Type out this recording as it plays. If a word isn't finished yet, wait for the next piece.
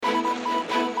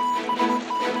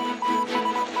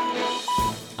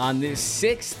On this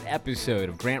sixth episode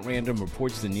of Grant Random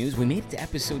Reports the News, we made it to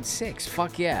episode 6.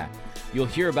 Fuck yeah. You'll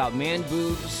hear about man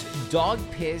boobs, dog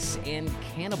piss, and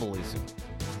cannibalism.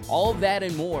 All of that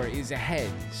and more is ahead,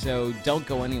 so don't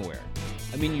go anywhere.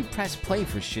 I mean, you press play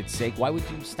for shit's sake. Why would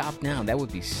you stop now? That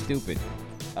would be stupid.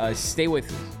 Stay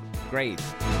with us. Great.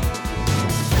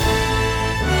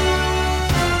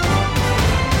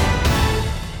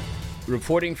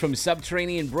 Reporting from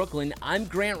subterranean Brooklyn, I'm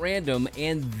Grant Random,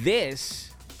 and this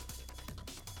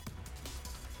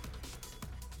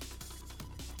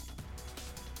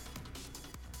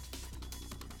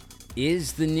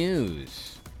is the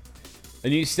news. A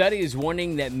new study is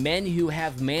warning that men who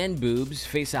have man boobs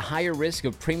face a higher risk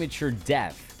of premature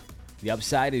death. The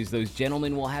upside is those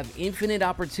gentlemen will have infinite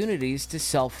opportunities to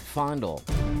self-fondle.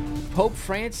 Pope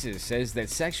Francis says that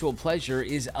sexual pleasure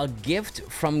is a gift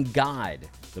from God.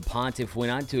 The pontiff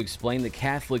went on to explain that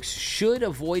Catholics should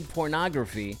avoid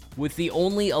pornography, with the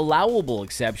only allowable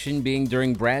exception being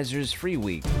during Brazzers Free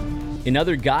Week. In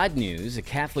other God news, a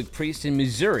Catholic priest in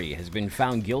Missouri has been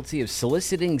found guilty of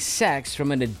soliciting sex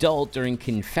from an adult during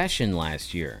confession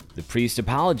last year. The priest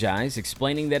apologized,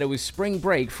 explaining that it was spring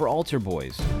break for altar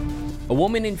boys. A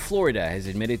woman in Florida has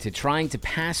admitted to trying to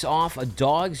pass off a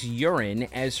dog's urine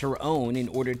as her own in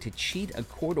order to cheat a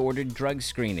court-ordered drug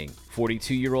screening.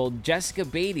 42-year-old Jessica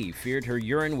Beatty feared her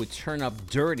urine would turn up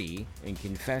dirty and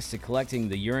confessed to collecting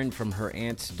the urine from her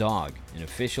aunt's dog. An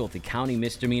official at the county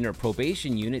misdemeanor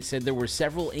probation unit said there were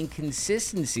several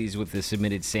inconsistencies with the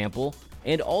submitted sample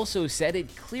and also said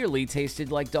it clearly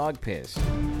tasted like dog piss.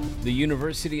 The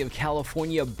University of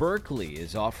California, Berkeley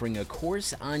is offering a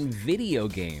course on video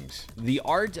games. The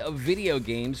art of video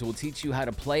games will teach you how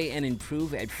to play and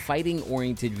improve at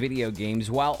fighting-oriented video games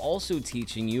while also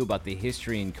teaching you about the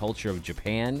history and culture of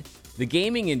Japan, the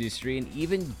gaming industry, and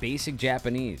even basic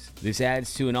Japanese. This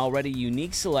adds to an already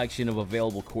unique selection of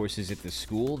available courses at the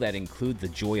school that include the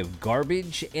joy of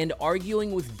garbage and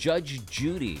arguing with Judge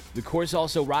Judy. The course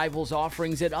also rivals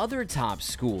offerings at other top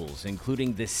schools,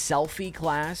 including the selfie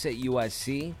class at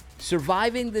USC,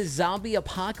 surviving the zombie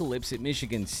apocalypse at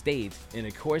Michigan State, and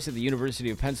a course at the University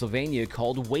of Pennsylvania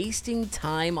called Wasting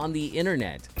Time on the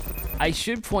Internet. I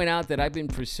should point out that I've been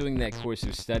pursuing that course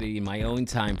of study in my own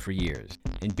time for years,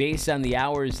 and based on the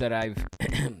hours that I've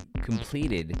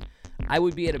completed, I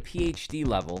would be at a PhD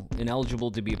level and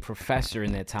eligible to be a professor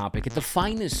in that topic at the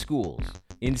finest schools.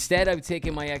 Instead, I've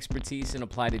taken my expertise and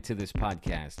applied it to this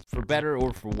podcast. For better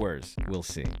or for worse, we'll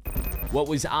see. What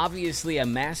was obviously a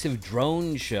massive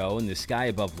drone show in the sky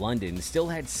above London still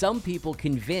had some people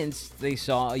convinced they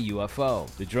saw a UFO.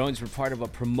 The drones were part of a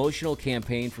promotional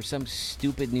campaign for some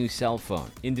stupid new cell phone.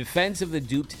 In defense of the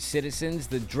duped citizens,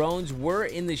 the drones were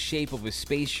in the shape of a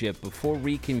spaceship before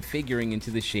reconfiguring into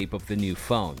the shape of the new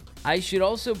phone. I should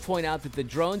also point out that the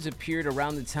drones appeared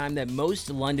around the time that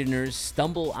most Londoners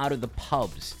stumble out of the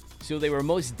pubs, so they were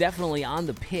most definitely on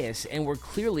the piss and were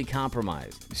clearly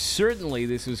compromised. Certainly,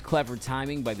 this was clever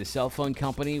timing by the cell phone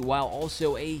company, while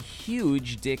also a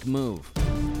huge dick move.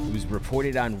 It was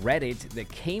reported on Reddit that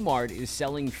Kmart is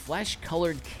selling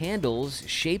flesh-colored candles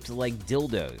shaped like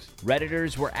dildos.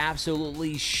 Redditors were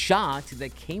absolutely shocked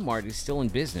that Kmart is still in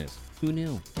business. Who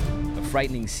knew? A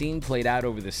frightening scene played out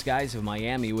over the skies of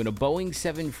Miami when a Boeing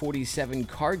 747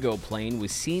 cargo plane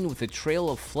was seen with a trail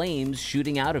of flames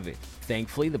shooting out of it.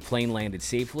 Thankfully, the plane landed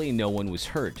safely and no one was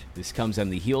hurt. This comes on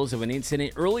the heels of an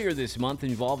incident earlier this month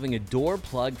involving a door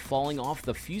plug falling off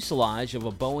the fuselage of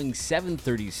a Boeing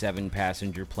 737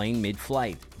 passenger plane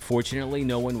mid-flight. Fortunately,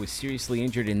 no one was seriously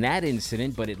injured in that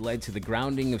incident, but it led to the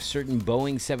grounding of certain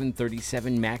Boeing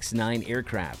 737 MAX 9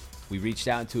 aircraft. We reached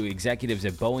out to executives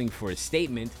at Boeing for a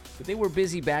statement, but they were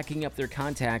busy backing up their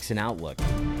contacts and Outlook.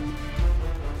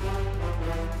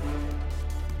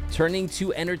 Turning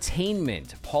to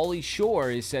entertainment, Pauly Shore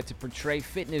is set to portray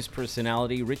fitness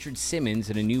personality Richard Simmons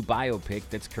in a new biopic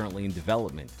that's currently in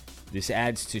development. This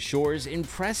adds to Shore's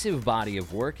impressive body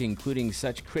of work, including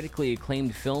such critically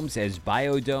acclaimed films as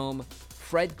Biodome,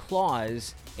 Fred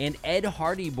Claus, and Ed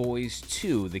Hardy Boys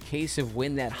 2, the case of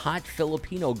when that hot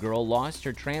Filipino girl lost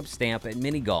her tramp stamp at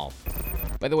minigolf.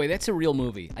 By the way, that's a real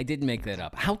movie. I didn't make that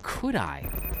up. How could I?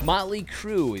 Motley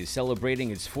Crue is celebrating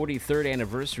its 43rd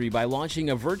anniversary by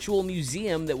launching a virtual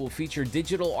museum that will feature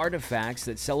digital artifacts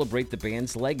that celebrate the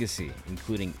band's legacy,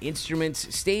 including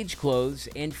instruments, stage clothes,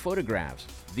 and photographs.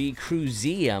 The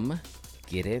Cruiseum,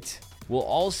 get it? Will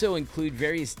also include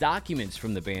various documents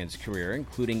from the band's career,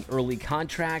 including early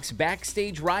contracts,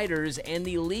 backstage riders, and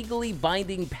the legally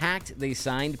binding pact they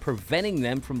signed preventing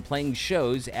them from playing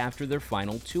shows after their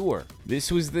final tour.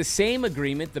 This was the same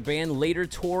agreement the band later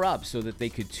tore up so that they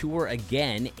could tour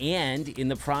again and, in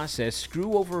the process,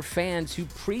 screw over fans who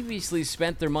previously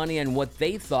spent their money on what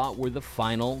they thought were the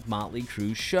final Motley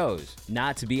Crue shows.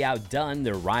 Not to be outdone,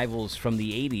 their rivals from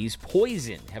the 80s,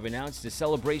 Poison, have announced a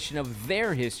celebration of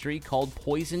their history called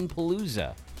Poison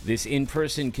Palooza. This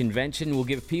in-person convention will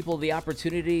give people the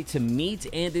opportunity to meet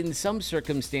and, in some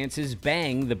circumstances,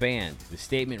 bang the band. The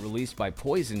statement released by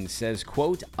Poison says,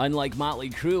 quote, "Unlike Motley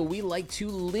Crue, we like to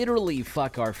literally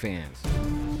fuck our fans."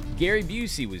 Gary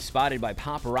Busey was spotted by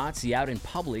paparazzi out in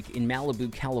public in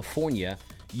Malibu, California,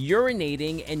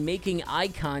 urinating and making eye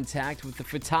contact with the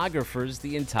photographers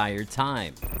the entire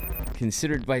time.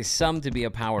 Considered by some to be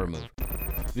a power move.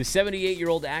 The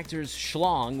 78-year-old actor's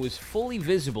schlong was fully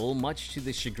visible, much to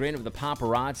the chagrin of the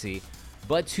paparazzi,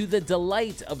 but to the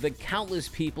delight of the countless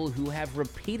people who have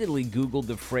repeatedly Googled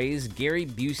the phrase Gary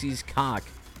Busey's cock.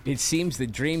 It seems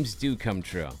that dreams do come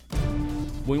true.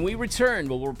 When we return,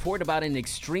 we'll report about an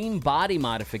extreme body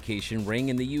modification ring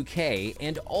in the UK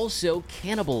and also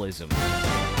cannibalism.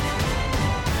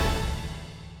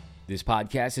 This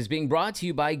podcast is being brought to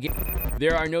you by...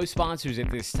 There are no sponsors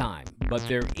at this time, but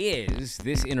there is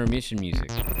this intermission music.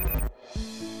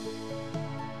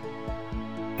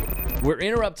 We're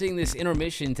interrupting this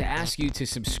intermission to ask you to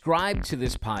subscribe to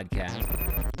this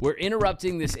podcast. We're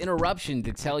interrupting this interruption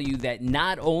to tell you that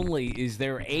not only is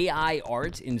there AI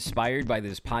art inspired by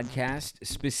this podcast,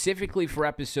 specifically for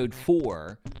episode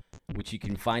 4, which you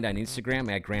can find on Instagram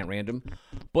at Grant Random,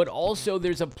 but also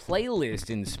there's a playlist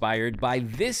inspired by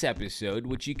this episode,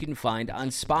 which you can find on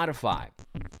Spotify.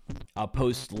 I'll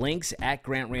post links at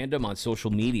Grant Random on social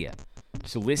media.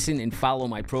 So listen and follow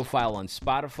my profile on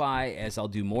Spotify as I'll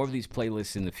do more of these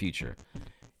playlists in the future.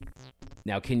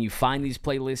 Now, can you find these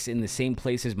playlists in the same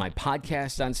place as my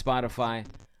podcast on Spotify?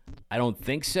 I don't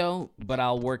think so, but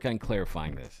I'll work on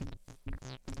clarifying this.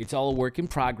 It's all a work in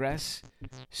progress,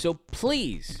 so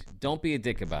please don't be a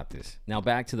dick about this. Now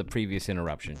back to the previous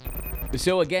interruption.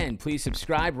 So again, please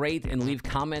subscribe, rate, and leave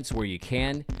comments where you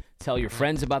can. Tell your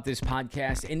friends about this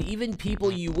podcast, and even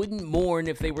people you wouldn't mourn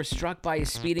if they were struck by a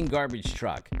speeding garbage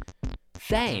truck.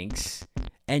 Thanks,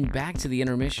 and back to the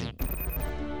intermission.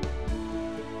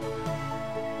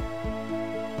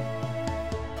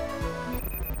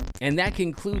 And that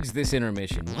concludes this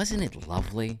intermission. Wasn't it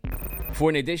lovely? For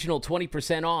an additional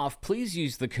 20% off, please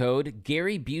use the code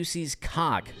Gary Busey's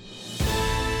Cock.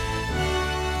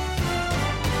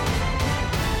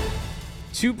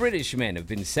 Two British men have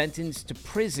been sentenced to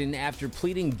prison after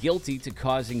pleading guilty to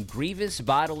causing grievous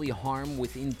bodily harm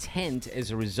with intent as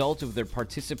a result of their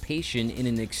participation in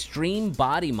an extreme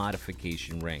body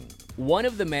modification ring. One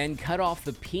of the men cut off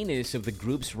the penis of the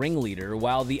group's ringleader,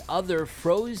 while the other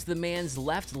froze the man's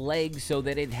left leg so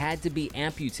that it had to be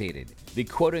amputated. The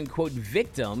quote-unquote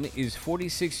victim is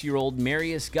 46-year-old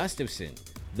Marius Gustafsson,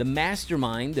 the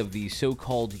mastermind of the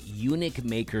so-called eunuch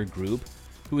maker group,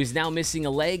 who is now missing a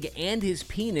leg and his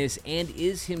penis and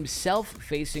is himself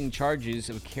facing charges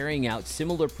of carrying out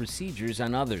similar procedures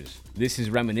on others. This is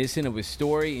reminiscent of a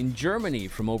story in Germany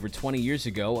from over 20 years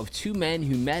ago of two men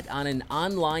who met on an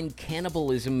online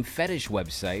cannibalism fetish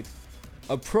website,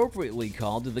 appropriately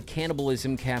called the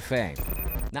Cannibalism Cafe.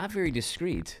 Not very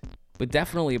discreet, but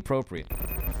definitely appropriate.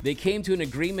 They came to an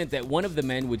agreement that one of the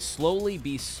men would slowly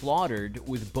be slaughtered,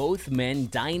 with both men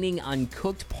dining on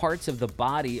cooked parts of the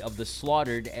body of the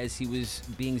slaughtered as he was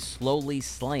being slowly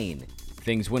slain.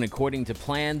 Things went according to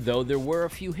plan, though there were a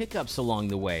few hiccups along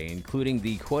the way, including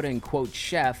the quote-unquote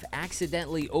chef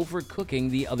accidentally overcooking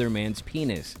the other man's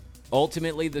penis.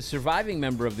 Ultimately, the surviving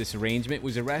member of this arrangement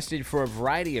was arrested for a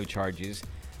variety of charges,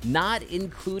 not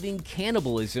including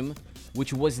cannibalism,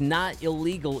 which was not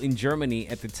illegal in Germany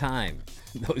at the time.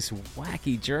 Those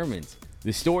wacky Germans.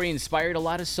 The story inspired a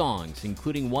lot of songs,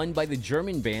 including one by the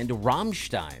German band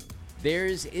Rammstein.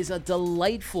 Theirs is a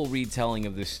delightful retelling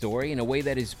of the story in a way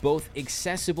that is both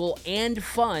accessible and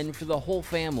fun for the whole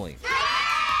family.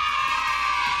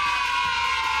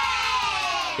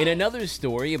 In another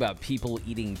story about people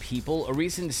eating people, a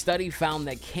recent study found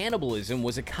that cannibalism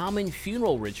was a common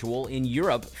funeral ritual in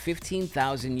Europe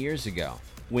 15,000 years ago.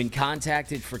 When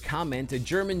contacted for comment, a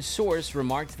German source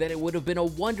remarked that it would have been a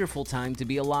wonderful time to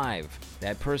be alive.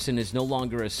 That person is no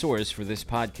longer a source for this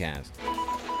podcast.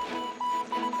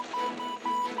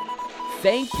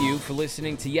 Thank you for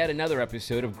listening to yet another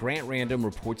episode of Grant Random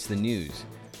Reports the News.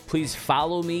 Please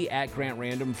follow me at Grant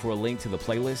Random for a link to the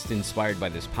playlist inspired by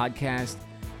this podcast,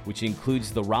 which includes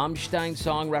the Rammstein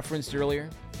song referenced earlier.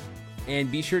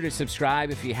 And be sure to subscribe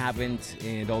if you haven't,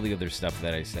 and all the other stuff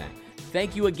that I say.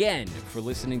 Thank you again for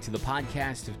listening to the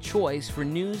podcast of choice for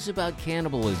news about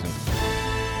cannibalism.